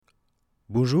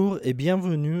Bonjour et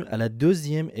bienvenue à la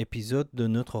deuxième épisode de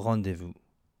notre rendez-vous.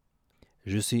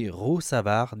 Je suis Roux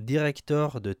Savard,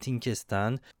 directeur de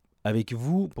Thinkestan, avec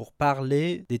vous pour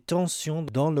parler des tensions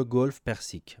dans le Golfe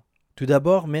Persique. Tout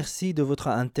d'abord, merci de votre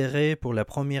intérêt pour le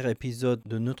premier épisode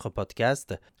de notre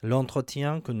podcast,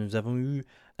 l'entretien que nous avons eu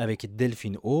avec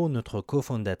Delphine O, notre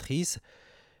cofondatrice.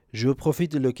 Je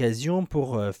profite de l'occasion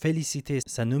pour féliciter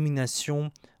sa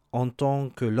nomination en tant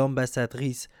que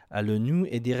l'ambassadrice à l'ONU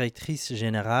et directrice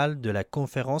générale de la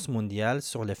Conférence mondiale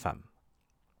sur les femmes.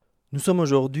 Nous sommes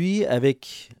aujourd'hui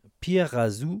avec Pierre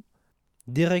Razou,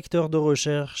 directeur de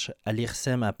recherche à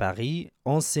l'IRSEM à Paris,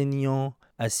 enseignant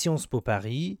à Sciences Po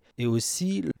Paris et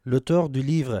aussi l'auteur du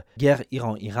livre Guerre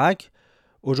Iran-Irak,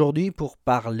 aujourd'hui pour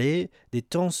parler des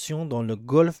tensions dans le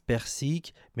Golfe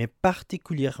Persique, mais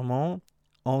particulièrement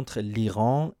entre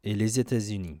l'Iran et les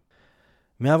États-Unis.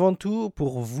 Mais avant tout,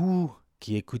 pour vous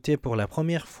qui écoutez pour la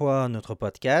première fois notre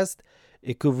podcast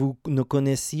et que vous ne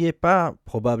connaissiez pas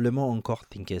probablement encore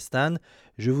Thinkestan,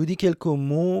 je vous dis quelques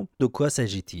mots de quoi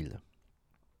s'agit-il.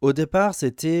 Au départ,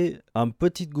 c'était un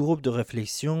petit groupe de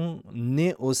réflexion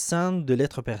né au sein de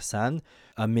Lettres Persanes,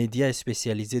 un média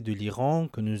spécialisé de l'Iran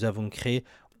que nous avons créé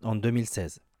en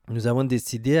 2016. Nous avons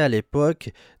décidé à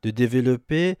l'époque de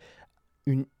développer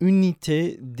une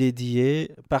unité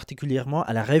dédiée particulièrement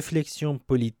à la réflexion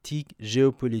politique,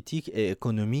 géopolitique et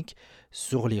économique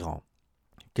sur l'Iran.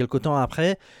 Quelque temps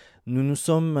après, nous nous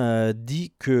sommes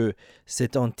dit que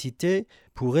cette entité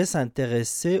pourrait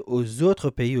s'intéresser aux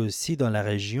autres pays aussi dans la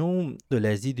région de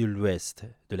l'Asie de l'Ouest,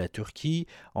 de la Turquie,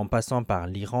 en passant par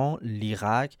l'Iran,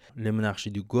 l'Irak, les monarchies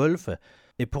du Golfe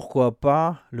et pourquoi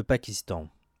pas le Pakistan.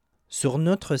 Sur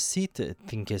notre site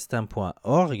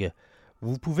thinkestan.org,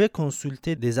 vous pouvez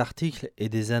consulter des articles et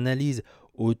des analyses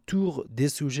autour des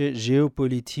sujets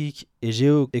géopolitiques et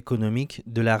géoéconomiques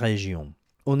de la région.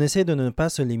 On essaie de ne pas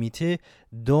se limiter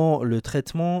dans le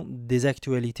traitement des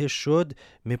actualités chaudes,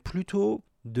 mais plutôt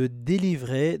de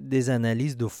délivrer des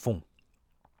analyses de fond.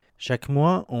 Chaque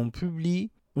mois, on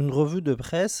publie une revue de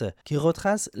presse qui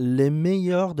retrace les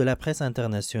meilleurs de la presse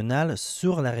internationale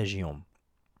sur la région.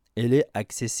 Elle est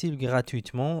accessible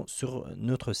gratuitement sur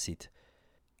notre site.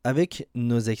 Avec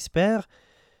nos experts,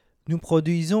 nous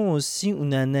produisons aussi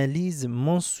une analyse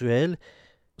mensuelle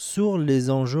sur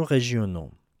les enjeux régionaux.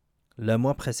 La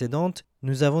mois précédente,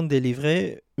 nous avons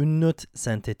délivré une note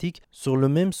synthétique sur le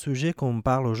même sujet qu'on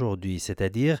parle aujourd'hui,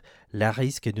 c'est-à-dire le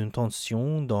risque d'une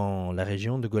tension dans la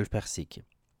région du Golfe Persique.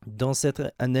 Dans cette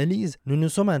analyse, nous nous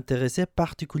sommes intéressés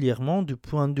particulièrement du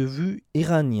point de vue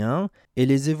iranien et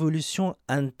les évolutions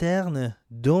internes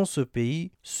dans ce pays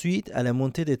suite à la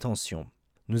montée des tensions.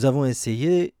 Nous avons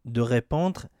essayé de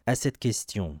répondre à cette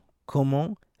question.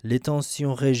 Comment les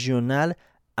tensions régionales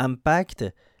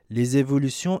impactent les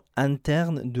évolutions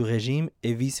internes du régime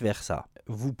et vice-versa.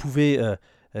 Vous pouvez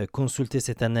consulter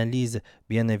cette analyse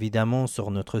bien évidemment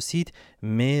sur notre site,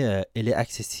 mais elle est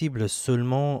accessible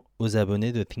seulement aux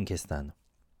abonnés de Thinkestan.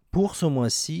 Pour ce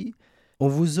mois-ci, on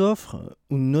vous offre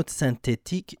une note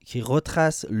synthétique qui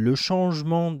retrace le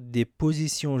changement des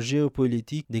positions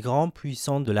géopolitiques des grands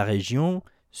puissants de la région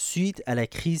suite à la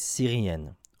crise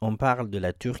syrienne. On parle de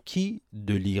la Turquie,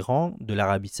 de l'Iran, de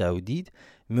l'Arabie Saoudite,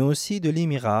 mais aussi de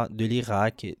l'Émirat, de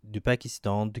l'Irak, du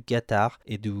Pakistan, du Qatar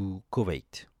et du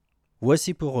Koweït.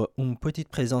 Voici pour une petite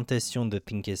présentation de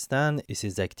Thinkestan et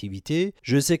ses activités.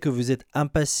 Je sais que vous êtes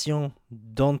impatient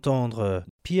d'entendre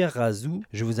Pierre Razou.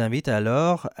 Je vous invite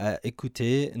alors à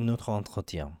écouter notre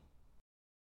entretien.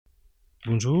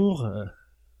 Bonjour.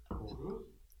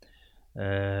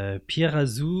 Pierre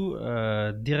Razou,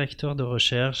 directeur de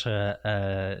recherche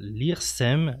à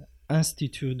l'IRSEM,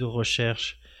 Institut de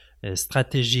recherche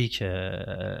stratégique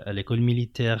à l'école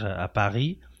militaire à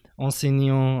Paris,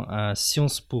 enseignant à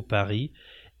Sciences Po Paris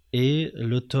et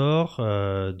l'auteur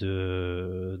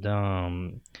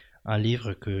d'un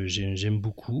livre que j'aime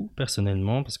beaucoup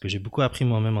personnellement parce que j'ai beaucoup appris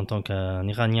moi-même en tant qu'un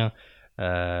Iranien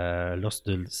lors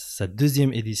de sa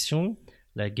deuxième édition,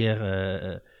 la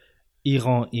guerre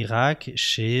Iran-Irak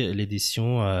chez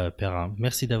l'édition Perrin.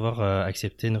 Merci d'avoir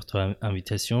accepté notre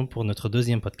invitation pour notre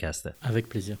deuxième podcast. Avec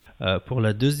plaisir. Pour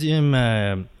le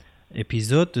deuxième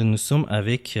épisode, nous sommes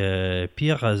avec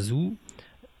Pierre Razou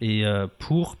et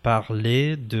pour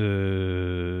parler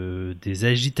des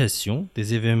agitations,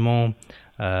 des événements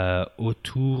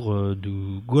autour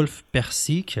du Golfe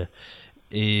Persique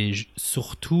et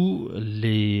surtout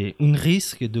un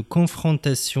risque de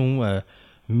confrontation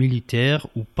militaire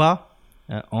ou pas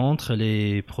entre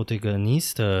les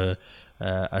protagonistes,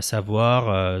 à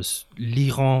savoir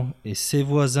l'Iran et ses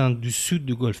voisins du sud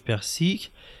du Golfe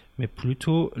Persique, mais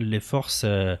plutôt les forces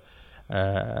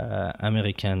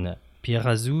américaines. Pierre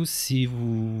Azou, si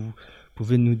vous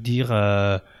pouvez nous dire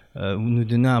ou nous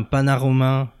donner un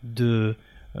panorama de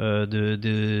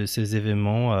ces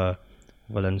événements,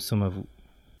 voilà, nous sommes à vous.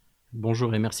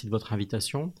 Bonjour et merci de votre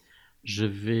invitation. Je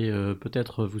vais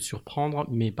peut-être vous surprendre,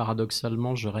 mais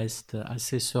paradoxalement, je reste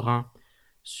assez serein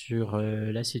sur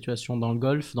la situation dans le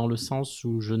Golfe, dans le sens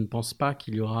où je ne pense pas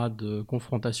qu'il y aura de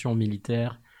confrontation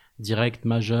militaire directe,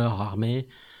 majeure, armée,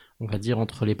 on va dire,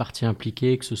 entre les parties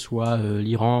impliquées, que ce soit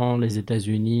l'Iran, les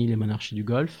États-Unis, les monarchies du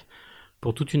Golfe,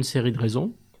 pour toute une série de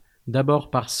raisons.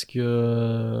 D'abord parce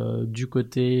que du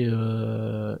côté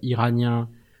iranien,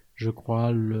 je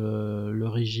crois le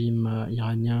régime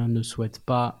iranien ne souhaite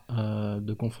pas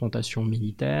de confrontation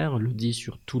militaire, le dit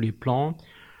sur tous les plans,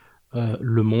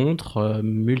 le montre,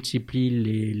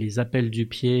 multiplie les appels du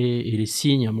pied et les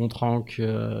signes montrant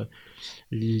que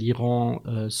l'Iran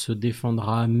se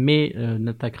défendra mais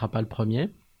n'attaquera pas le premier,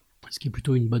 ce qui est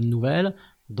plutôt une bonne nouvelle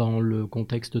dans le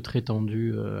contexte très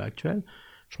tendu actuel.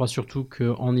 Je crois surtout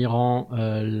qu'en Iran,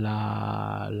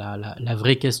 la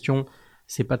vraie question,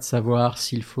 c'est pas de savoir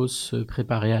s'il faut se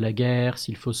préparer à la guerre,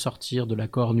 s'il faut sortir de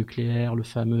l'accord nucléaire, le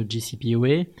fameux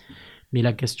JCPOA, mais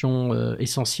la question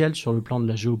essentielle sur le plan de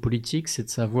la géopolitique, c'est de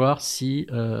savoir si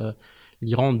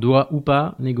l'Iran doit ou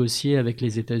pas négocier avec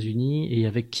les États-Unis et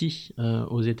avec qui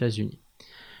aux États-Unis.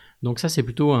 Donc ça, c'est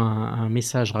plutôt un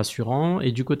message rassurant.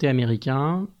 Et du côté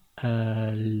américain,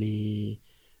 le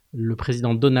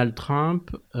président Donald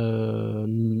Trump,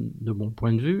 de mon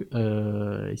point de vue,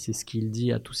 et c'est ce qu'il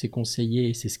dit à tous ses conseillers,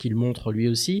 et c'est ce qu'il montre lui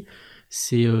aussi,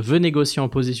 c'est veut négocier en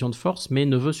position de force, mais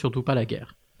ne veut surtout pas la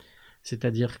guerre.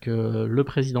 C'est-à-dire que le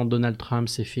président Donald Trump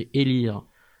s'est fait élire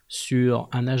sur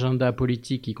un agenda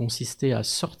politique qui consistait à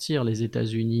sortir les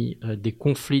États-Unis des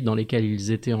conflits dans lesquels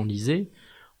ils étaient enlisés,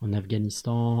 en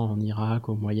Afghanistan, en Irak,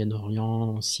 au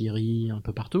Moyen-Orient, en Syrie, un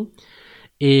peu partout.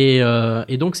 Et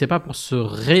donc, c'est pas pour se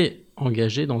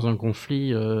réengager dans un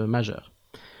conflit majeur.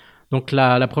 Donc,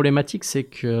 la problématique, c'est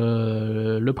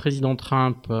que le président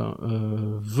Trump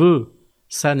veut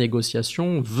sa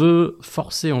négociation, veut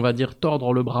forcer, on va dire,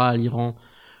 tordre le bras à l'Iran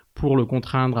pour le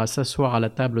contraindre à s'asseoir à la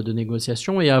table de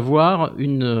négociation et avoir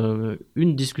une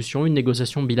discussion, une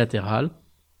négociation bilatérale,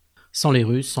 sans les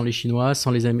Russes, sans les Chinois,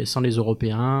 sans les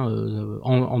Européens,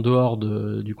 en dehors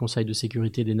du Conseil de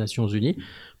sécurité des Nations Unies,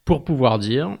 pour pouvoir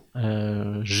dire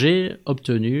j'ai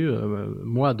obtenu,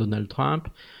 moi, Donald Trump,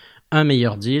 un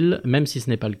meilleur deal, même si ce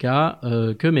n'est pas le cas,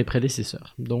 que mes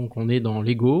prédécesseurs. Donc on est dans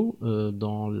l'ego,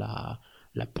 dans la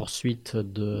poursuite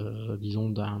disons,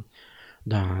 d'un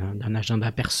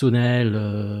agenda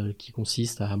personnel qui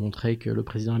consiste à montrer que le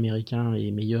président américain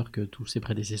est meilleur que tous ses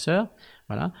prédécesseurs,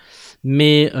 voilà.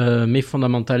 Mais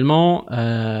fondamentalement,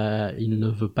 il ne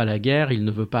veut pas la guerre, il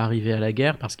ne veut pas arriver à la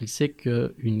guerre parce qu'il sait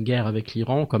qu'une guerre avec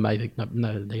l'Iran, comme avec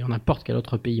d'ailleurs n'importe quel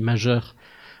autre pays majeur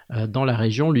dans la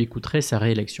région, lui coûterait sa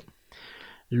réélection.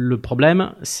 Le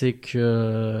problème, c'est qu'il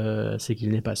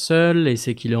n'est pas seul et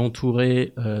c'est qu'il est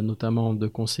entouré notamment de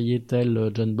conseillers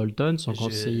tels John Bolton, son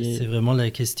conseiller. C'est vraiment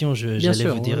la question. J'allais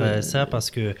vous dire ça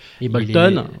parce que. Et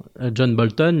Bolton, John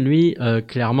Bolton, lui,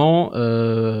 clairement,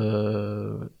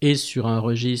 est sur un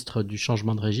registre du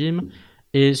changement de régime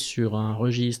et sur un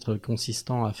registre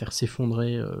consistant à faire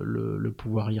s'effondrer le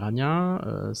pouvoir iranien.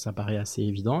 Ça paraît assez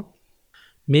évident.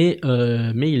 Mais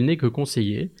il n'est que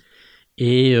conseiller.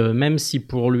 Et même si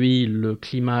pour lui le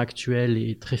climat actuel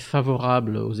est très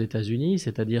favorable aux États-Unis,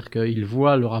 c'est-à-dire qu'il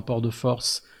voit le rapport de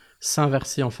force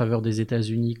s'inverser en faveur des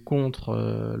États-Unis contre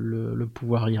le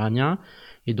pouvoir iranien,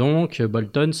 et donc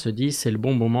Bolton se dit c'est le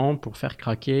bon moment pour faire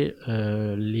craquer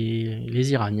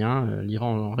les Iraniens,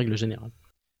 l'Iran en règle générale.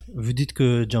 Vous dites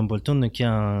que John Bolton n'est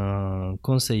qu'un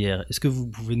conseiller. Est-ce que vous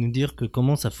pouvez nous dire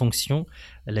comment ça fonctionne,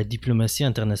 la diplomatie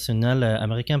internationale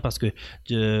américaine? Parce que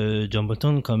John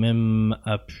Bolton quand même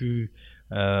a pu,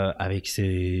 avec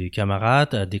ses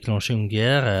camarades, déclencher une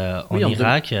guerre en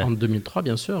Irak. En 2003,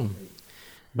 bien sûr.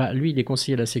 Lui, il est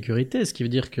conseiller à la sécurité, ce qui veut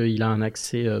dire qu'il a un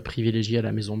accès privilégié à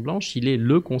la Maison-Blanche. Il est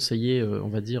le conseiller, on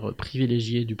va dire,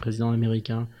 privilégié du président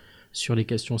américain sur les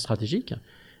questions stratégiques.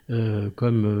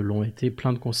 Comme l'ont été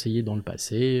plein de conseillers dans le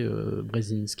passé,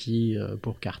 Brzezinski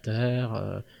pour Carter,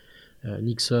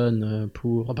 Nixon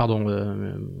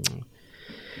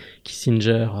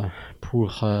Kissinger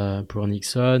pour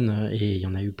Nixon, et il y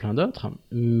en a eu plein d'autres.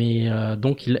 Mais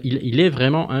donc il est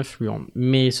vraiment influent.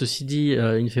 Mais ceci dit,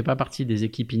 il ne fait pas partie des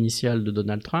équipes initiales de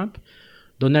Donald Trump.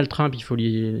 Donald Trump,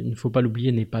 il ne faut pas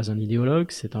l'oublier, n'est pas un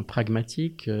idéologue, c'est un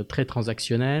pragmatique, très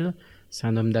transactionnel. C'est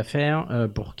un homme d'affaires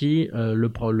pour qui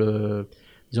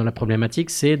la problématique,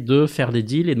 c'est de faire des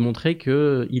deals et de montrer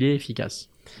qu'il est efficace.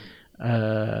 Ma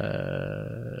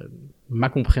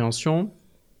compréhension,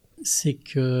 C'est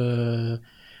que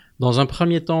dans un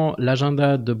premier temps,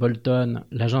 l'agenda de Bolton,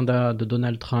 l'agenda de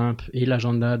Donald Trump et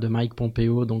l'agenda de Mike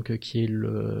Pompeo, donc qui est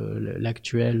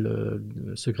l'actuel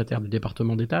secrétaire du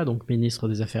département d'État, donc ministre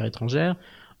des Affaires étrangères,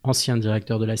 ancien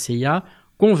directeur de la CIA,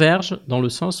 convergent dans le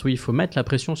sens où il faut mettre la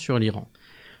pression sur l'Iran.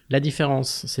 La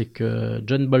différence, c'est que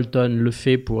John Bolton le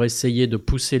fait pour essayer de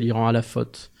pousser l'Iran à la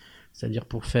faute, c'est-à-dire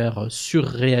pour faire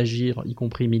surréagir, y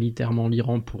compris militairement,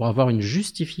 l'Iran, pour avoir une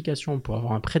justification, pour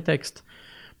avoir un prétexte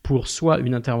pour soit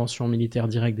une intervention militaire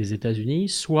directe des États-Unis,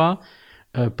 soit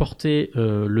porter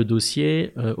le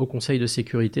dossier au Conseil de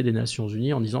sécurité des Nations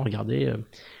Unies en disant, regardez,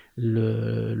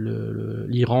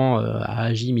 l'Iran a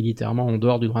agi militairement en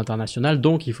dehors du droit international,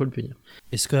 donc il faut le punir.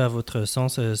 Est-ce qu'à votre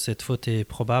sens, cette faute est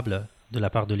probable de la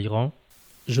part de l'Iran ?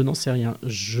 Je n'en sais rien.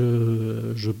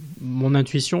 Mon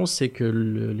intuition, c'est que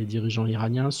les dirigeants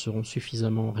iraniens seront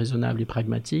suffisamment raisonnables et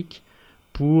pragmatiques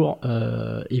pour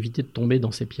éviter de tomber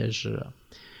dans ces pièges-là.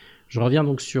 Je reviens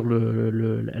donc sur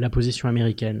la position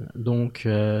américaine. Donc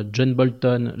John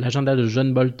Bolton, l'agenda de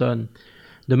John Bolton,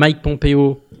 de Mike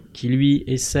Pompeo, qui lui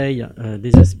essaye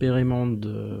désespérément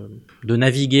de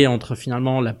naviguer entre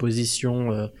finalement la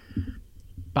position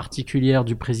particulière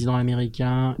du président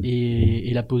américain et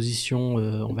la position,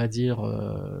 on va dire,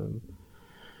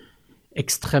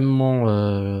 extrêmement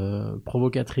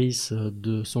provocatrice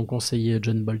de son conseiller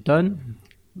John Bolton.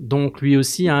 Donc lui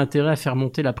aussi a intérêt à faire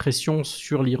monter la pression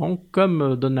sur l'Iran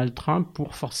comme Donald Trump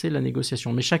pour forcer la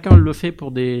négociation. Mais chacun le fait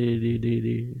pour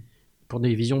des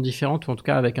visions différentes ou en tout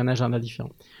cas avec un agenda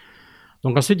différent.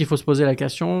 Donc ensuite il faut se poser la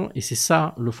question, et c'est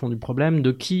ça le fond du problème,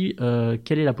 de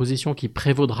quelle est la position qui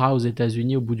prévaudra aux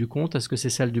États-Unis au bout du compte. Est-ce que c'est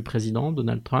celle du président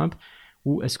Donald Trump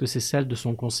ou est-ce que c'est celle de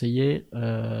son conseiller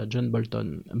John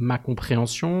Bolton? Ma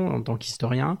compréhension en tant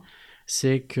qu'historien,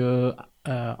 c'est que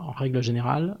en règle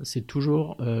générale, c'est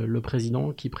toujours le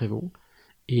président qui prévaut.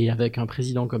 Et avec un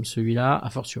président comme celui-là, a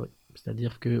fortiori.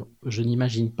 C'est-à-dire que je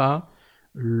n'imagine pas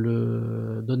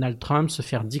Donald Trump se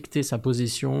faire dicter sa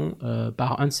position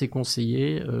par un de ses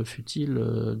conseillers, fût-il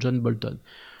John Bolton.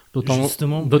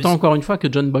 D'autant encore une fois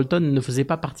que John Bolton ne faisait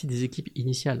pas partie des équipes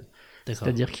initiales. D'accord.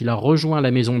 C'est-à-dire qu'il a rejoint la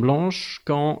Maison-Blanche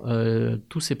quand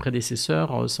tous ses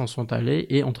prédécesseurs s'en sont allés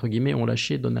et, entre guillemets, ont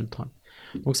lâché Donald Trump.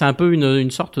 Donc c'est un peu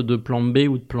une sorte de plan B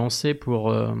ou de plan C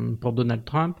pour Donald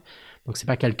Trump. Donc c'est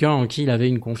pas quelqu'un en qui il avait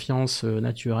une confiance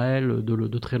naturelle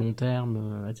de très long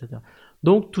terme, etc.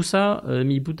 Donc tout ça,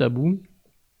 mis bout à bout,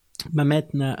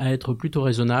 m'amène à être plutôt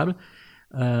raisonnable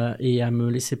et à me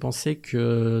laisser penser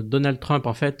que Donald Trump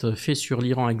en fait fait sur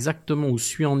l'Iran exactement ou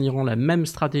suit en Iran la même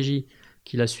stratégie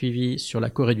qu'il a suivie sur la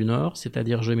Corée du Nord,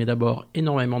 c'est-à-dire je mets d'abord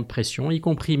énormément de pression, y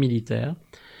compris militaire.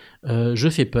 Je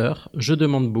fais peur, je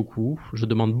demande beaucoup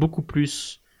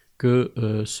plus que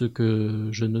ce que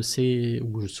je ne sais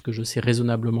ou ce que je sais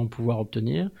raisonnablement pouvoir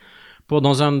obtenir, pour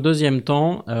dans un deuxième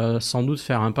temps sans doute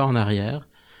faire un pas en arrière,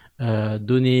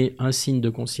 donner un signe de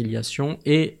conciliation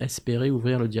et espérer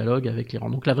ouvrir le dialogue avec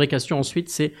l'Iran. Donc la vraie question ensuite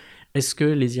c'est est-ce que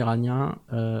les Iraniens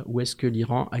ou est-ce que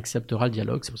l'Iran acceptera le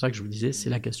dialogue? C'est pour ça que je vous disais,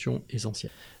 c'est la question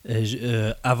essentielle.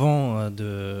 Avant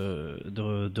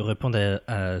de répondre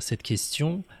à cette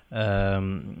question, en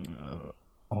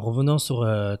revenant sur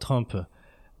Trump,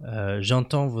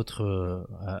 j'entends votre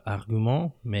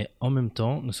argument, mais en même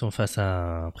temps, nous sommes face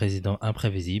à un président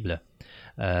imprévisible.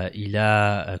 Il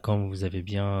a, comme vous avez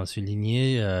bien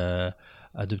souligné,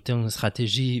 adopté une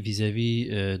stratégie vis-à-vis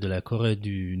de la Corée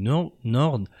du Nord,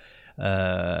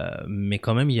 mais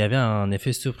quand même il y avait un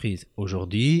effet surprise.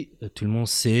 Aujourd'hui, tout le monde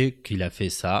sait qu'il a fait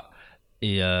ça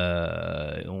et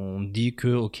on dit que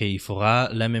ok, il fera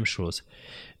la même chose.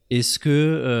 Est-ce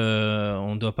que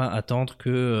on ne doit pas attendre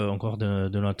que encore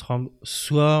Donald Trump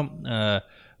soit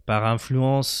par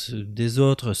influence des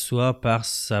autres, soit par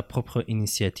sa propre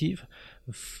initiative,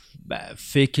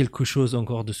 fait quelque chose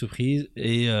encore de surprise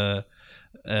et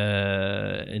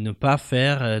ne pas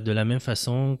faire de la même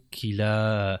façon qu'il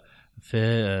a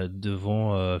fait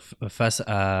face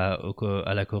à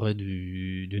la Corée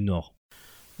du Nord?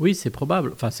 Oui, c'est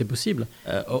probable, enfin c'est possible.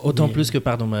 Autant plus que,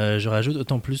 je rajoute,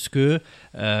 autant plus que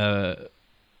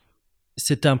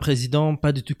c'est un président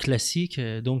pas du tout classique,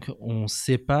 donc on ne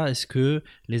sait pas est-ce que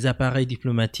les appareils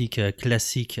diplomatiques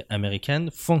classiques américains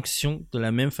fonctionnent de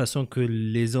la même façon que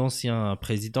les anciens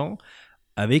présidents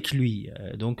avec lui.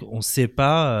 Donc on ne sait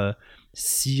pas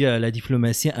si la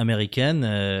diplomatie américaine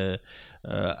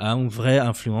a une vraie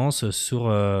influence sur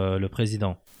le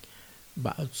président.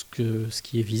 Ce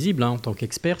qui est visible en tant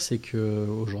qu'expert, c'est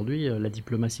qu'aujourd'hui, la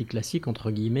diplomatie classique,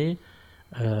 entre guillemets,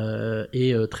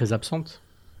 est très absente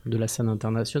de la scène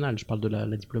internationale. Je parle de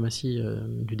la diplomatie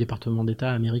du département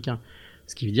d'État américain.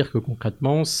 Ce qui veut dire que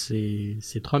concrètement,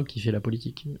 c'est Trump qui fait la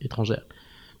politique étrangère.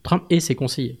 Trump et ses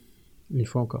conseillers, une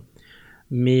fois encore.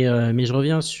 Mais je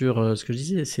reviens sur ce que je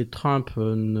disais, c'est Trump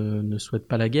ne souhaite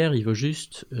pas la guerre, il veut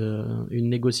juste une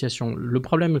négociation. Le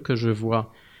problème que je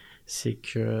vois, c'est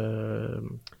que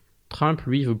Trump,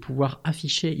 lui, veut pouvoir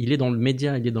afficher, il est dans le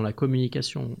média, il est dans la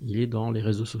communication, il est dans les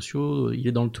réseaux sociaux, il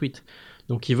est dans le tweet.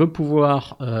 Donc il veut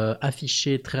pouvoir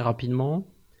afficher très rapidement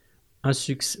un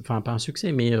succès, enfin pas un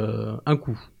succès, mais un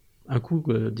coup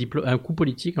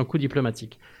politique, un coup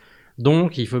diplomatique.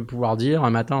 Donc, il faut pouvoir dire un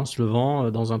matin en se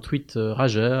levant dans un tweet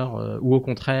rageur ou au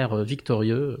contraire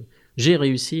victorieux, j'ai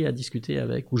réussi à discuter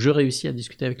avec, ou je réussis à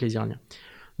discuter avec les Iraniens.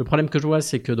 Le problème que je vois,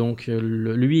 c'est que donc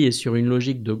lui est sur une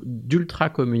logique d'ultra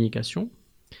communication,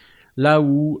 là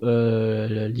où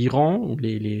l'Iran ou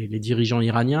les dirigeants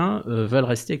iraniens veulent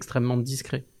rester extrêmement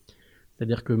discrets.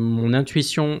 C'est-à-dire que mon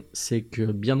intuition, c'est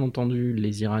que bien entendu,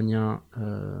 les Iraniens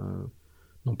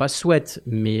non pas souhaitent,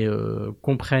 mais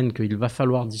comprennent qu'il va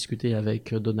falloir discuter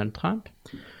avec Donald Trump.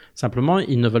 Simplement,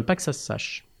 ils ne veulent pas que ça se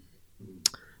sache.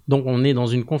 Donc on est dans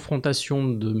une confrontation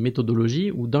de méthodologie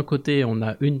où d'un côté, on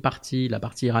a une partie, la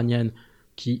partie iranienne,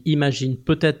 qui imagine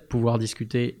peut-être pouvoir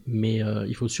discuter, mais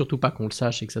il faut surtout pas qu'on le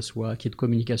sache et que ça soit qu'il y ait de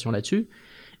communication là-dessus.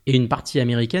 Et une partie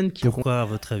américaine qui... Pourquoi, à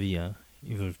votre avis,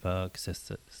 ils veulent pas que ça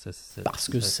parce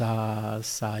que ça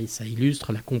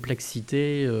illustre la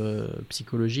complexité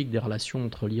psychologique des relations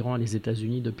entre l'Iran et les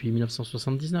États-Unis depuis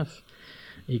 1979.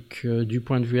 Et que du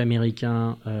point de vue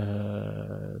américain,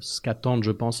 ce qu'attendent,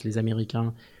 je pense, les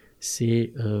Américains,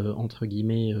 c'est, entre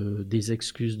guillemets, des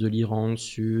excuses de l'Iran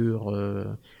sur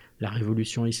la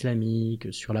révolution islamique,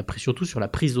 surtout sur la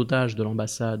prise d'otage de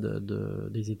l'ambassade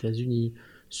des États-Unis,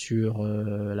 sur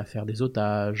l'affaire des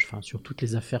otages, enfin sur toutes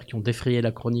les affaires qui ont défrayé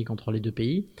la chronique entre les deux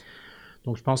pays.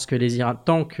 Donc je pense que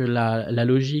tant que la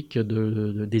logique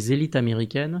des élites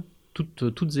américaines,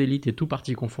 toutes élites et tout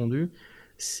partis confondus,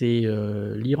 c'est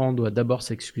l'Iran doit d'abord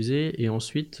s'excuser et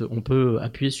ensuite on peut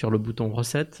appuyer sur le bouton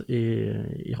recette et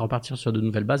repartir sur de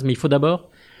nouvelles bases. Mais il faut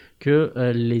d'abord que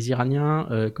les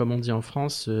Iraniens, comme on dit en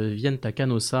France, viennent à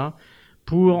Canossa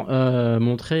pour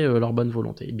montrer leur bonne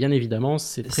volonté. Et bien évidemment,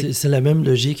 c'est la même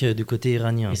logique du côté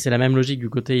iranien. Et c'est la même logique du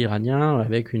côté iranien,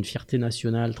 avec une fierté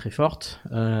nationale très forte.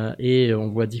 Et on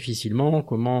voit difficilement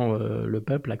comment le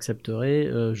peuple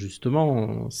accepterait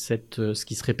justement ce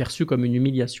qui serait perçu comme une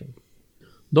humiliation.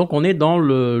 Donc on est dans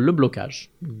le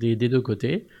blocage des deux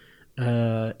côtés.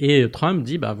 Et Trump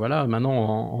dit, bah voilà,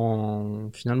 maintenant,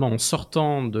 finalement, en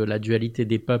sortant de la dualité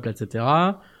des peuples, etc.,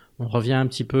 on revient un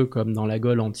petit peu comme dans la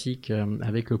Gaule antique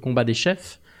avec le combat des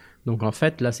chefs. Donc en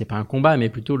fait, là, c'est pas un combat, mais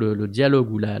plutôt le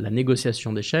dialogue ou la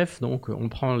négociation des chefs. Donc on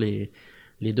prend les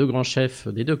deux grands chefs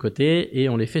des deux côtés et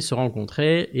on les fait se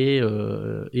rencontrer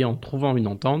et en trouvant une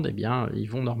entente, eh bien, ils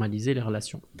vont normaliser les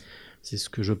relations. C'est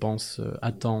ce que je pense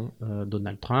attend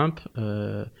Donald Trump.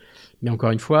 Mais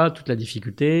encore une fois, toute la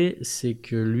difficulté, c'est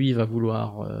que lui va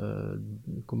vouloir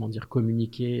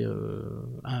communiquer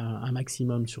un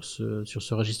maximum sur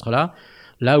ce registre-là,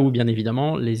 là où bien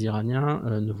évidemment les Iraniens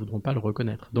ne voudront pas le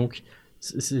reconnaître. Donc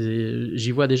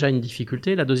j'y vois déjà une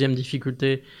difficulté. La deuxième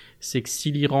difficulté, c'est que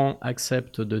si l'Iran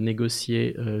accepte de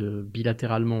négocier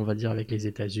bilatéralement, on va dire, avec les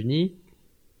États-Unis,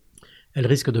 elle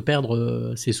risque de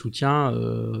perdre ses soutiens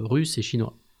russes et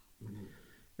chinois.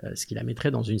 Ce qui la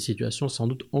mettrait dans une situation sans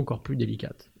doute encore plus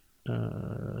délicate.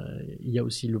 Il y a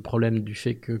aussi le problème du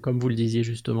fait que, comme vous le disiez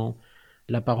justement,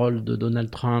 la parole de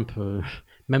Donald Trump,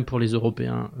 même pour les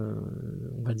Européens,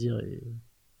 on va dire,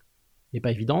 n'est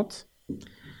pas évidente.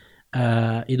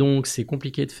 Et donc c'est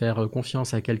compliqué de faire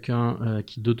confiance à quelqu'un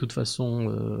qui de toute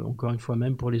façon, encore une fois,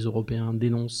 même pour les Européens,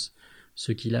 dénonce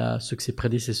ce que ses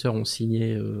prédécesseurs ont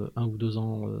signé 1 ou 2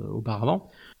 ans auparavant.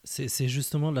 C'est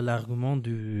justement l'argument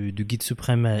du guide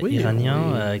suprême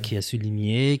iranien qui a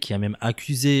souligné, qui a même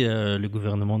accusé le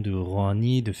gouvernement de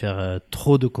Rouhani de faire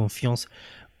trop de confiance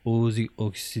aux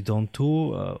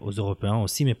Occidentaux, aux Européens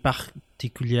aussi, mais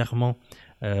particulièrement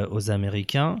aux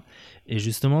Américains. Et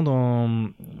justement, dans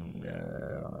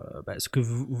ce que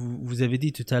vous avez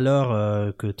dit tout à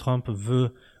l'heure, que Trump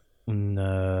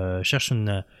cherche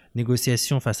une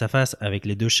négociation face à face avec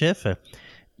les deux chefs,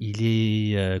 il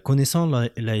est connaissant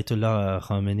l'ayatollah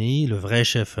Khamenei, le vrai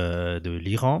chef de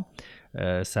l'Iran.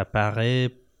 Ça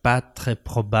paraît pas très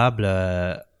probable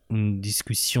une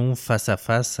discussion face à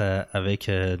face avec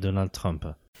Donald Trump.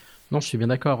 Non, je suis bien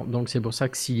d'accord. Donc c'est pour ça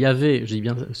que s'il y avait, je dis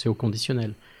bien, c'est au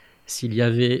conditionnel, s'il y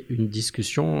avait une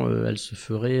discussion, elle se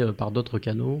ferait par d'autres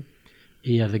canaux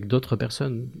et avec d'autres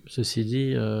personnes. Ceci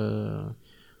dit,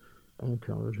 donc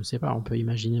je ne sais pas, on peut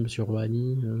imaginer M.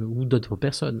 Rouhani ou d'autres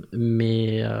personnes,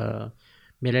 mais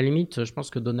Mais à la limite, je pense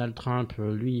que Donald Trump,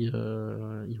 lui,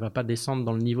 il va pas descendre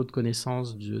dans le niveau de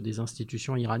connaissance des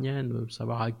institutions iraniennes,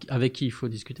 savoir avec qui il faut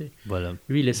discuter. Voilà.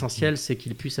 Lui, l'essentiel, c'est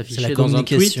qu'il puisse C'est afficher la dans un tweet,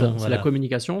 communication, c'est voilà. la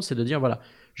communication, c'est de dire, voilà,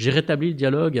 j'ai rétabli le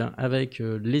dialogue avec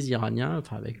les Iraniens,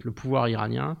 enfin avec le pouvoir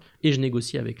iranien, et je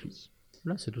négocie avec lui.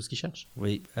 Là, c'est tout ce qu'il cherche.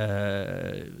 Oui.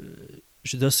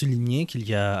 Je dois souligner qu'il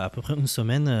y a à peu près une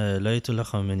semaine, l'Ayatollah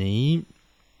Khamenei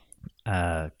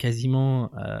a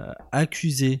quasiment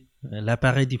accusé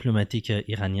l'appareil diplomatique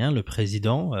iranien, le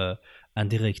président,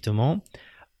 indirectement,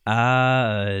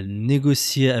 à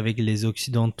négocier avec les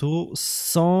Occidentaux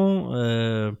sans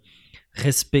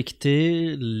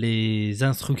respecter les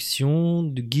instructions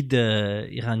du guide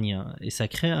iranien. Et ça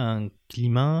crée un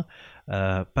climat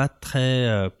pas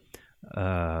très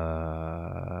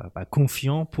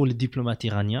confiant pour les diplomates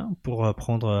iraniens pour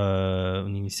prendre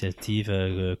une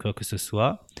initiative, quoi que ce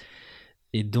soit.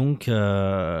 Et donc,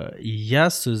 il y a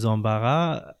ce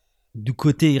embarras du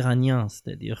côté iranien,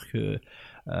 c'est-à-dire que,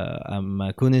 à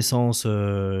ma connaissance,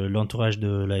 l'entourage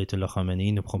de l'Ayatollah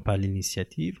Khamenei ne prend pas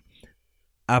l'initiative.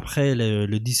 Après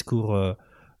le discours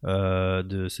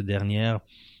de ce dernier,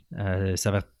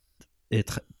 ça va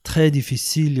être très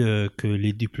difficile que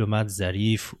les diplomates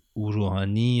Zarif ou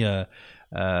Rouhani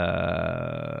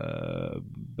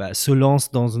se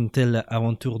lancent dans une telle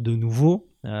aventure de nouveau.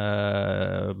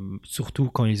 Surtout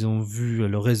quand ils ont vu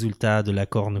le résultat de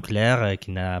l'accord nucléaire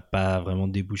qui n'a pas vraiment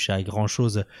débouché à grand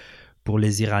chose pour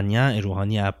les Iraniens, et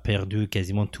Rouhani a perdu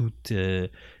quasiment toute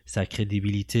sa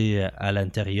crédibilité à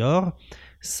l'intérieur.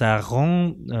 Ça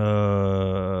rend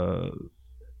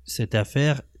cette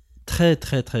affaire très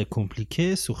très très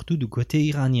compliquée, surtout du côté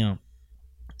iranien.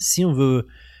 Si on veut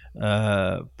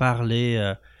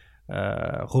revenir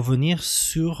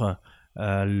sur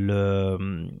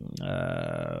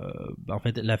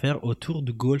l'affaire autour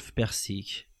du Golfe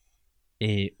Persique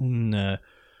et une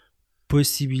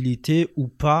possibilité ou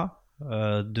pas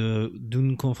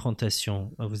d'une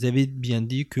confrontation. Vous avez bien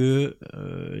dit que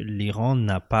l'Iran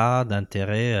n'a pas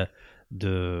d'intérêt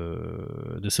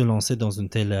de se lancer dans une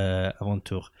telle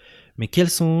aventure. Mais quels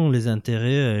sont les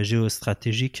intérêts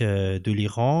géostratégiques de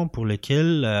l'Iran pour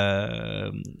lesquels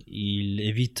il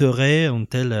éviterait une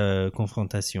telle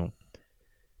confrontation?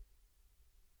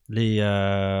 Les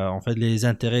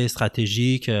intérêts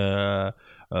stratégiques,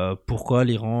 pourquoi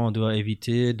l'Iran doit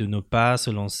éviter de ne pas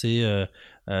se lancer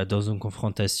dans une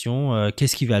confrontation,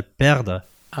 qu'est-ce qu'il va perdre?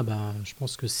 Je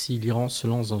pense que si l'Iran se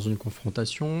lance dans une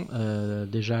confrontation,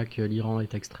 déjà que l'Iran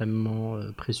est extrêmement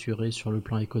pressuré sur le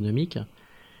plan économique,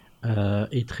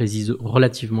 et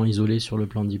relativement isolé sur le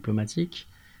plan diplomatique.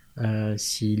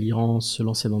 Si l'Iran se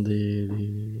lançait on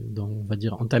va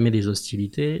dire, entamer des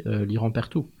hostilités, l'Iran perd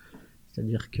tout.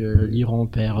 C'est-à-dire que l'Iran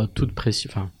perd toute pression.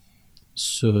 Enfin,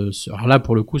 alors là,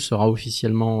 pour le coup, sera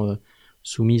officiellement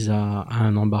soumise à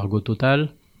un embargo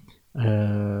total,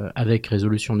 avec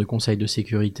résolution du Conseil de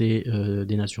sécurité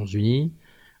des Nations Unies,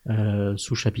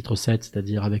 sous chapitre 7,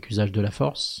 c'est-à-dire avec usage de la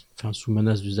force, enfin sous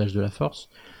menace d'usage de la force.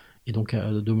 Et donc,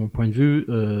 de mon point de vue,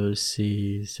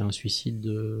 c'est un suicide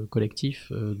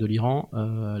collectif de l'Iran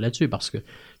là-dessus, parce que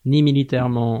ni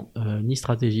militairement, ni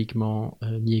stratégiquement,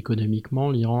 ni économiquement,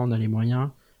 l'Iran n'a les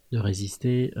moyens de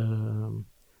résister,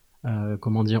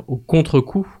 au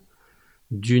contre-coup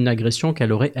d'une agression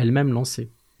qu'elle aurait elle-même lancée.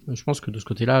 Je pense que de ce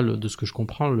côté-là, de ce que je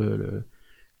comprends, le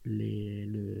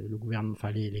gouvernement,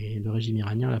 le régime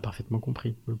iranien l'a parfaitement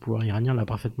compris, le pouvoir iranien l'a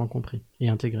parfaitement compris et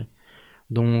intégré.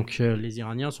 Donc les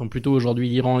Iraniens sont plutôt aujourd'hui,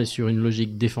 l'Iran est sur une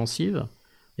logique défensive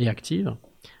et active.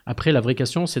 Après, la vraie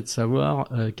question, c'est de savoir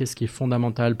qu'est-ce qui est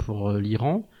fondamental pour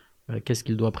l'Iran, qu'est-ce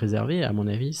qu'il doit préserver. À mon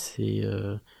avis, c'est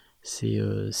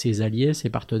ses alliés, ses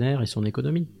partenaires et son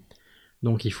économie.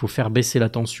 Donc il faut faire baisser la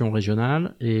tension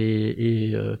régionale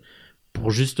et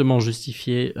pour justement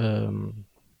justifier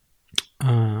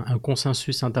un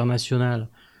consensus international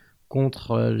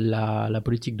contre la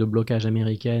politique de blocage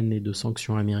américaine et de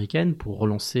sanctions américaines pour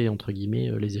relancer, entre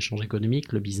guillemets, les échanges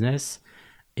économiques, le business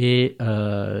et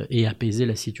apaiser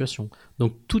la situation.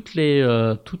 Donc toutes les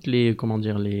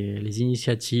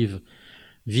initiatives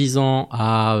visant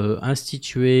à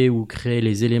instituer ou créer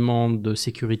les éléments de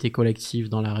sécurité collective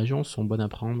dans la région sont bonnes à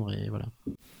prendre et voilà.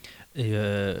 Et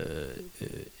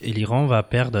l'Iran va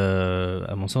perdre,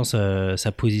 à mon sens,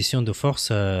 sa position de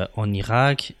force en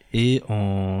Irak et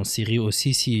en Syrie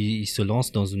aussi s'il se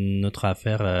lance dans une autre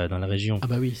affaire dans la région. Ah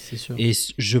bah oui, c'est sûr. Et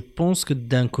je pense que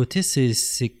d'un côté, c'est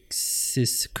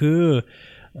ce que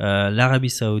l'Arabie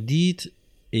Saoudite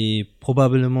et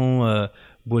probablement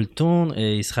Bolton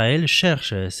et Israël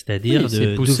cherchent, c'est-à-dire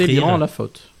c'est pousser d'ouvrir l'Iran à la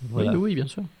faute. Voilà. Oui, bien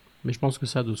sûr. Mais je pense que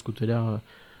ça, de ce côté-là...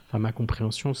 Enfin, ma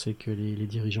compréhension, c'est que les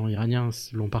dirigeants iraniens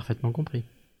l'ont parfaitement compris.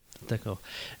 D'accord.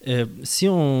 Si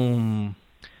on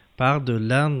parle de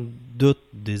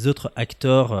des autres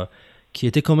acteurs qui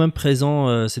étaient quand même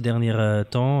présents ces derniers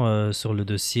temps sur le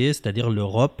dossier, c'est-à-dire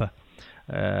l'Europe,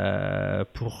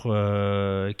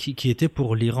 qui était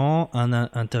pour l'Iran un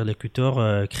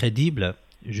interlocuteur crédible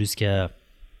jusqu'à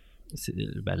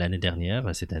l'année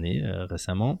dernière, cette année,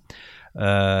 récemment.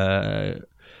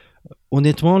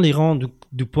 Honnêtement, l'Iran,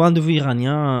 du point de vue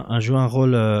iranien, a joué un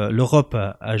rôle. L'Europe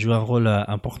a joué un rôle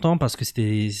important parce que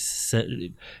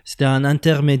c'était un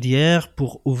intermédiaire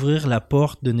pour ouvrir la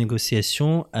porte de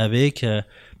négociation avec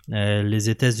les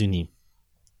États-Unis.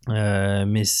 Mais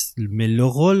le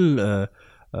rôle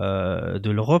de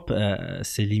l'Europe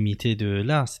s'est limité de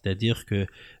là, c'est-à-dire que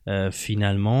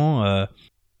finalement,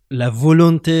 la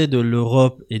volonté de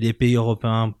l'Europe et des pays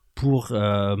européens pour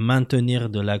maintenir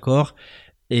de l'accord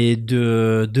et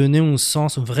de donner un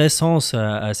vrai sens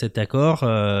à cet accord,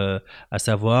 à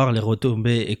savoir les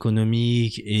retombées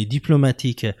économiques et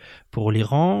diplomatiques pour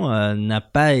l'Iran, n'a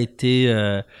pas été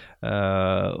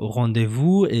au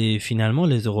rendez-vous, et finalement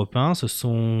les Européens se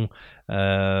sont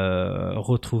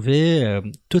retrouvés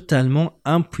totalement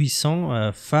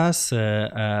impuissants face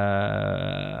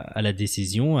à la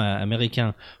décision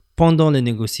américaine. Pendant les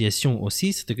négociations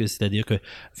aussi, c'est-à-dire que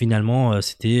finalement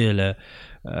c'était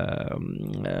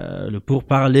le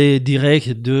pourparler direct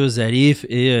de Zarif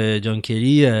et John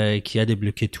Kelly qui a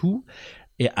débloqué tout.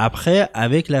 Et après,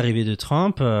 avec l'arrivée de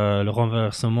Trump, le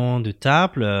renversement de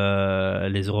table,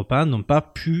 les Européens n'ont pas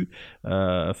pu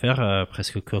faire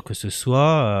presque quoi que ce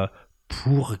soit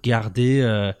pour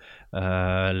garder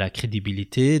la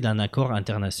crédibilité d'un accord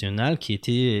international qui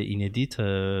était inédit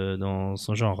dans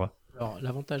son genre. Alors,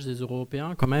 l'avantage des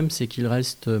Européens, quand même, c'est qu'ils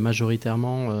restent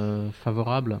majoritairement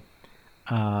favorables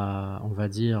on va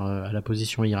dire, à la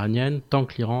position iranienne tant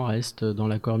que l'Iran reste dans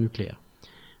l'accord nucléaire.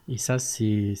 Et ça,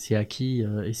 c'est acquis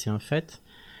et c'est un fait.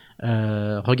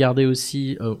 Regardez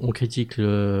aussi, on critique,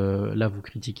 là vous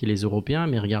critiquez les Européens,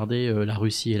 mais regardez la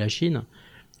Russie et la Chine,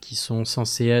 qui sont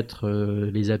censés être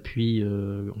les appuis,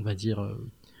 on va dire,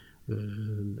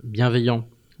 bienveillants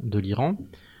de l'Iran.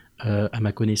 À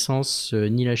ma connaissance,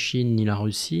 ni la Chine ni la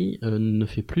Russie ne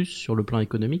fait plus sur le plan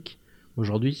économique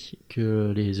aujourd'hui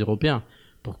que les Européens.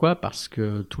 Pourquoi ? Parce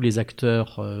que tous les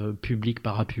acteurs publics,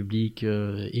 parapublics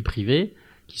et privés,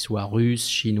 qu'ils soient russes,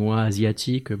 chinois,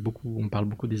 asiatiques, on parle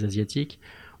beaucoup des asiatiques,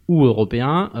 ou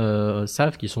européens,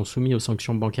 savent qu'ils sont soumis aux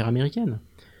sanctions bancaires américaines.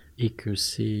 Et que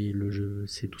c'est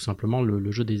tout simplement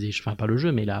le jeu des échanges, enfin pas le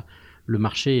jeu, mais le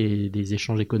marché des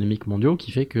échanges économiques mondiaux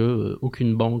qui fait que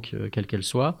aucune banque, quelle qu'elle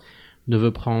soit, ne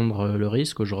veut prendre le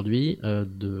risque aujourd'hui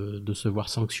de se voir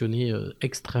sanctionner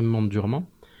extrêmement durement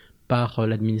par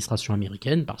l'administration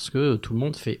américaine, parce que tout le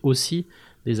monde fait aussi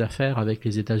des affaires avec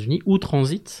les États-Unis ou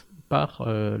transite par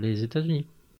les États-Unis.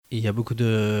 Il y a beaucoup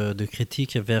de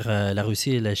critiques vers la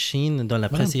Russie et la Chine dans la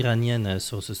presse iranienne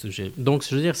sur ce sujet. Donc, ce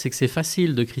que je veux dire, c'est que c'est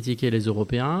facile de critiquer les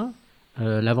Européens.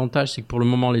 L'avantage, c'est que pour le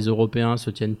moment, les Européens se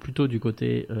tiennent plutôt du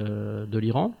côté de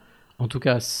l'Iran. En tout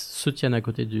cas, se tiennent à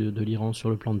côté de l'Iran sur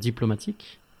le plan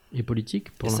diplomatique et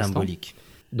politique pour l'instant. Symbolique.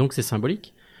 Donc, c'est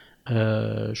symbolique.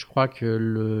 Je crois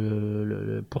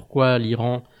que pourquoi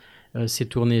l'Iran s'est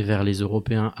tournée vers les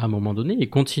Européens à un moment donné et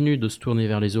continue de se tourner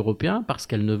vers les Européens, parce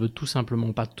qu'elle ne veut tout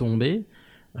simplement pas tomber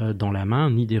dans la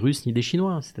main ni des Russes ni des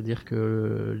Chinois. C'est-à-dire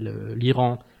que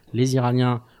l'Iran, les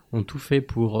Iraniens ont tout fait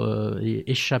pour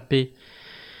échapper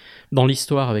dans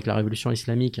l'histoire avec la révolution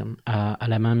islamique à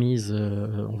la mainmise,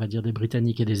 on va dire, des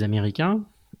Britanniques et des Américains.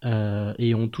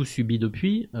 Et ont tout subi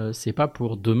depuis. C'est pas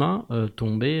pour demain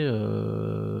tomber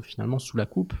finalement sous la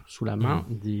coupe, sous la main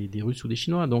des Russes ou des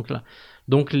Chinois.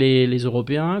 Donc les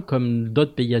Européens, comme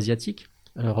d'autres pays asiatiques,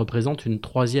 représentent une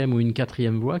troisième ou une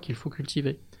quatrième voie qu'il faut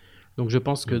cultiver. Donc je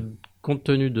pense que compte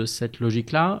tenu de cette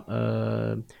logique-là,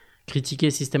 critiquer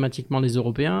systématiquement les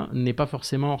Européens n'est pas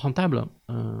forcément rentable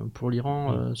pour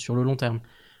l'Iran sur le long terme.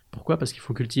 Pourquoi ? Parce qu'il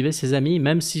faut cultiver ses amis,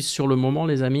 même si sur le moment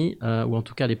les amis, ou en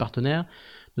tout cas les partenaires,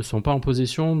 ne sont pas en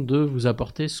position de vous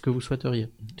apporter ce que vous souhaiteriez.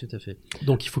 Tout à fait.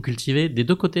 Donc il faut cultiver, des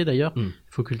deux côtés d'ailleurs, il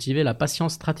faut cultiver la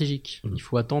patience stratégique. Il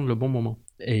faut attendre le bon moment.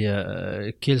 Et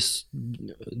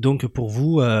donc pour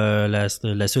vous, la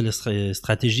seule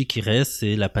stratégie qui reste,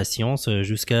 c'est la patience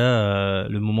jusqu'à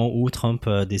le moment où Trump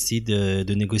décide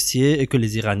de négocier et que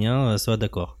les Iraniens soient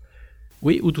d'accord.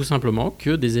 Oui, ou tout simplement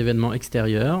que des événements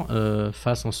extérieurs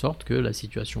fassent en sorte que la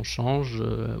situation change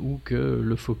ou que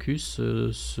le focus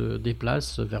se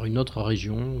déplace vers une autre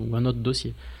région ou un autre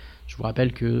dossier. Je vous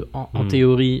rappelle que en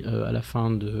théorie, à la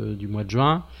fin du mois de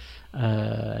juin,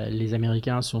 Les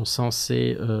Américains sont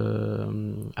censés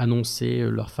annoncer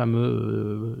leur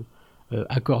fameux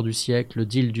accord du siècle,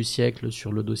 deal du siècle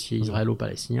sur le dossier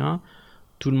israélo-palestinien.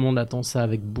 Tout le monde attend ça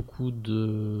avec beaucoup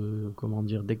de,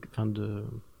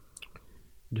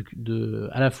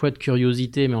 à la fois de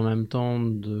curiosité, mais en même temps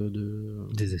de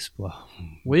désespoir.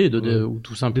 Oui, ou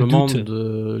tout simplement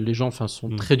les gens sont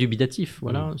très dubitatifs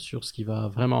sur ce qui va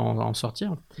vraiment en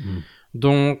sortir.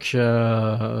 Donc tout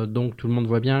le monde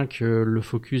voit bien que le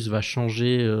focus va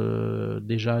changer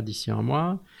déjà d'ici un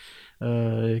mois.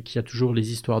 Qu'il y a toujours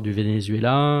les histoires du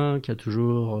Venezuela, qu'il y a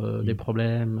toujours des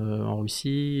problèmes en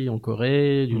Russie, en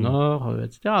Corée du Nord,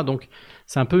 etc. Donc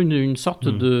c'est un peu une sorte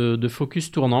de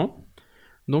focus tournant.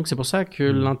 Donc c'est pour ça que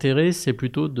l'intérêt, c'est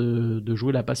plutôt de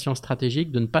jouer la patience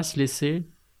stratégique, de ne pas se laisser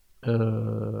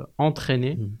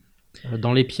entraîner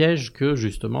dans les pièges que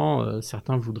justement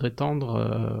certains voudraient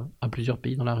tendre à plusieurs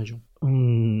pays dans la région.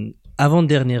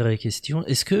 Avant-dernière question,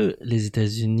 est-ce que les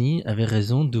États-Unis avaient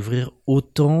raison d'ouvrir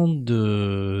autant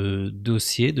de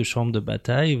dossiers, de chambres de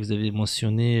bataille? Vous avez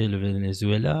mentionné le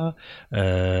Venezuela,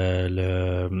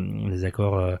 les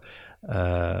accords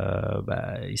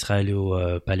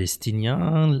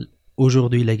israélo-palestiniens,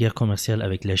 aujourd'hui la guerre commerciale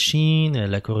avec la Chine,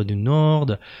 la Corée du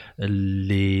Nord,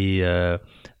 la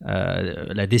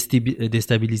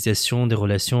déstabilisation des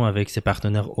relations avec ses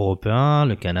partenaires européens,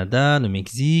 le Canada, le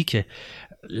Mexique.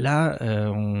 Là,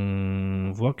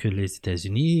 on voit que les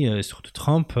États-Unis, surtout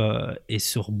Trump, est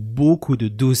sur beaucoup de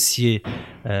dossiers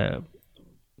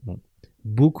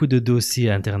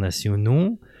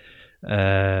internationaux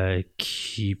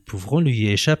qui pourront lui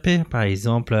échapper. Par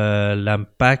exemple,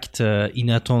 l'impact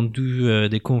inattendu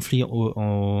des conflits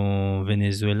en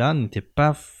Venezuela n'était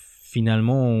pas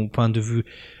finalement au point de vue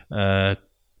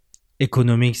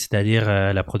économique, c'est-à-dire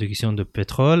la production de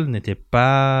pétrole n'était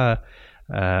pas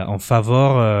en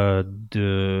faveur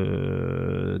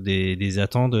des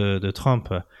attentes de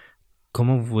Trump.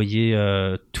 Comment vous voyez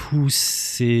tous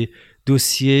ces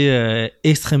dossiers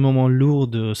extrêmement lourds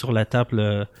sur la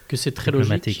table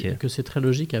diplomatique? Que c'est très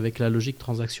logique avec la logique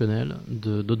transactionnelle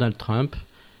de Donald Trump,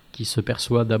 qui se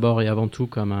perçoit d'abord et avant tout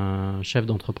comme un chef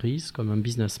d'entreprise, comme un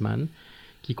businessman,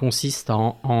 qui consiste à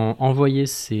envoyer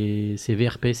ses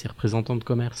VRP, ses représentants de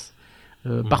commerce,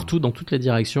 partout dans toutes les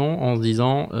directions, en se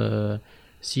disant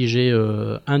si j'ai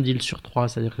un deal sur 3,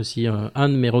 c'est-à-dire que si un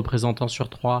de mes représentants sur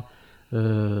 3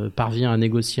 parvient à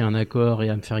négocier un accord et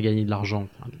à me faire gagner de l'argent,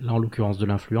 là en l'occurrence de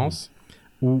l'influence,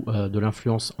 ou de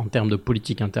l'influence en termes de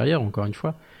politique intérieure, encore une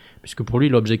fois, puisque pour lui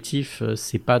l'objectif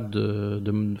c'est pas de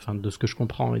ce que je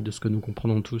comprends et de ce que nous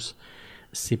comprenons tous,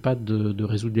 c'est pas de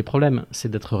résoudre des problèmes, c'est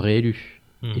d'être réélu.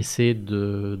 Et c'est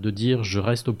de dire je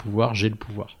reste au pouvoir, j'ai le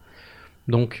pouvoir.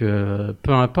 Donc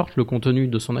peu importe le contenu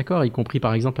de son accord, y compris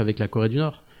par exemple avec la Corée du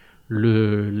Nord,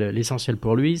 l'essentiel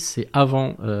pour lui c'est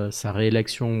avant sa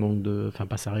réélection,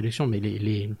 pas sa réélection mais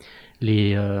les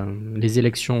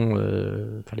élections,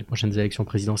 les prochaines élections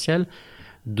présidentielles,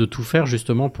 de tout faire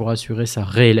justement pour assurer sa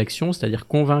réélection, c'est-à-dire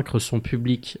convaincre son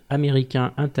public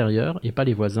américain intérieur et pas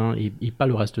les voisins et pas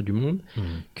le reste du monde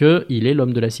qu'il est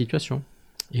l'homme de la situation.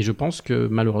 Et je pense que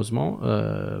malheureusement,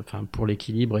 pour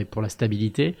l'équilibre et pour la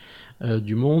stabilité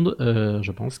du monde,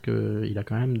 je pense qu'il a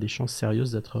quand même des chances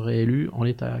sérieuses d'être réélu en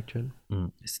l'état actuel.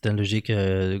 C'est une logique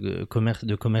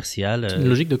de commercial. Une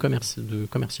logique de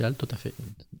commercial, tout à fait.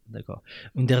 D'accord.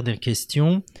 Une dernière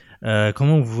question.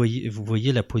 Comment vous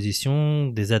voyez la position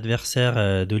des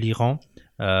adversaires de l'Iran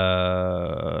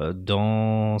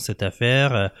dans cette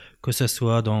affaire, que ce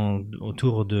soit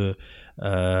autour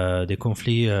des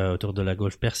conflits autour de la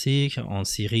Golfe Persique, en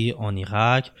Syrie, en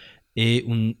Irak, et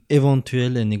une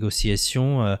éventuelle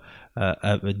négociation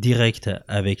directe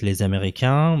avec les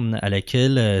Américains, à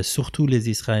laquelle surtout les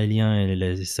Israéliens et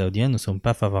les Saoudiens ne sont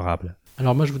pas favorables?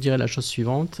 Alors moi je vous dirais la chose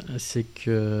suivante, c'est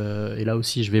que, et là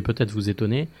aussi je vais peut-être vous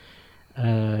étonner,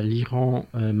 l'Iran,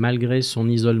 malgré son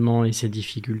isolement et ses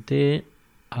difficultés,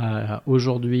 a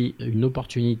aujourd'hui une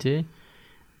opportunité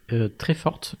très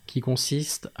forte qui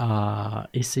consiste à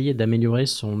essayer d'améliorer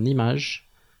son image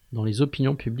dans les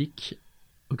opinions publiques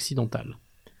occidentales.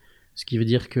 Ce qui veut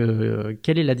dire que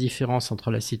quelle est la différence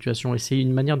entre la situation, et c'est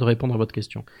une manière de répondre à votre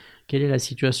question, quelle est la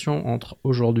situation entre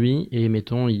aujourd'hui et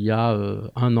mettons il y a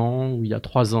 1 an, ou il y a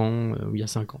 3 ans, ou il y a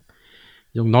 5 ans.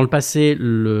 Donc dans le passé,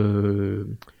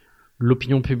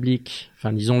 l'opinion publique,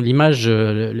 disons l'image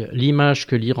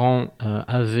que l'Iran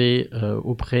avait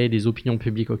auprès des opinions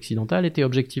publiques occidentales était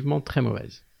objectivement très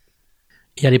mauvaise.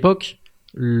 Et à l'époque,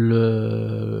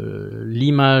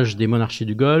 l'image des monarchies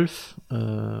du Golfe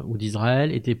ou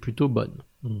d'Israël était plutôt bonne.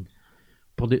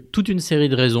 Pour toute une série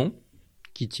de raisons,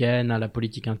 qui tiennent à la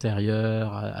politique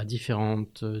intérieure, à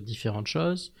différentes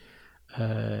choses.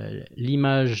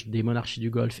 l'image des monarchies du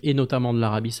Golfe, et notamment de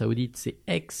l'Arabie Saoudite, s'est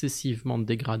excessivement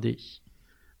dégradée,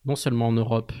 non seulement en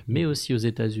Europe, mais aussi aux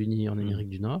États-Unis et en Amérique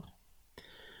du Nord.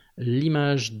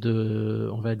 L'image de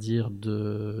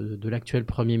l'actuel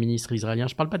Premier ministre israélien,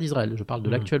 je ne parle pas d'Israël, je parle de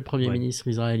l'actuel Premier ministre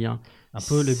israélien. Un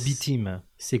peu le B-team.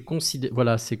 C'est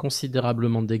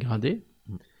considérablement dégradé.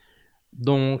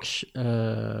 Donc,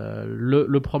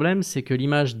 le problème, c'est que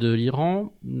l'image de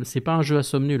l'Iran, c'est pas un jeu à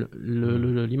somme nulle.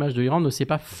 L'image de l'Iran ne s'est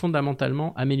pas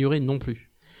fondamentalement améliorée non plus.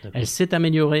 D'accord. Elle s'est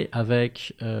améliorée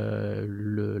avec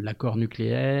l'accord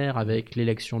nucléaire, avec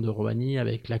l'élection de Rouhani,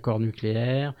 avec l'accord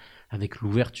nucléaire, avec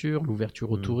l'ouverture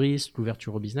au tourisme,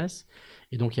 l'ouverture au business.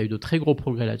 Et donc, il y a eu de très gros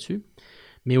progrès là-dessus.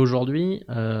 Mais aujourd'hui,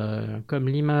 comme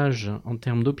l'image en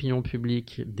termes d'opinion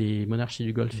publique des monarchies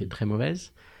du Golfe est très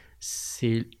mauvaise,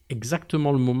 c'est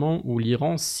exactement le moment où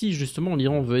l'Iran, si justement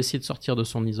l'Iran veut essayer de sortir de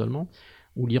son isolement,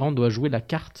 où l'Iran doit jouer la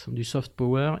carte du soft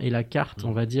power et la carte,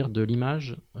 on va dire, de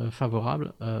l'image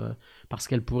favorable, parce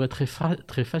qu'elle pourrait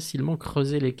très facilement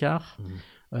creuser l'écart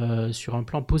sur un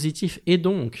plan positif et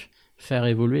donc faire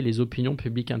évoluer les opinions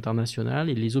publiques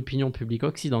internationales et les opinions publiques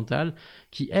occidentales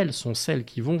qui, elles, sont celles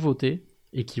qui vont voter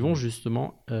et qui vont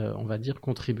justement, on va dire,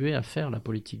 contribuer à faire la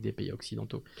politique des pays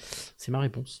occidentaux. C'est ma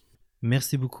réponse.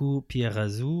 Merci beaucoup Pierre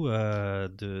Razou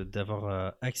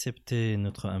d'avoir accepté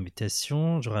notre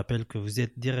invitation. Je rappelle que vous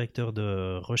êtes directeur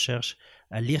de recherche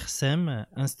à l'IRSEM,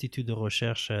 Institut de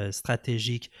recherche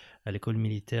stratégique à l'école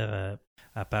militaire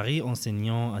à Paris,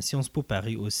 enseignant à Sciences Po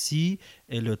Paris aussi,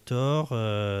 et l'auteur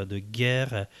de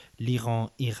Guerre,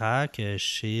 l'Iran-Irak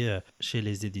chez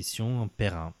les éditions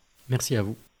Perrin. Merci à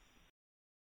vous.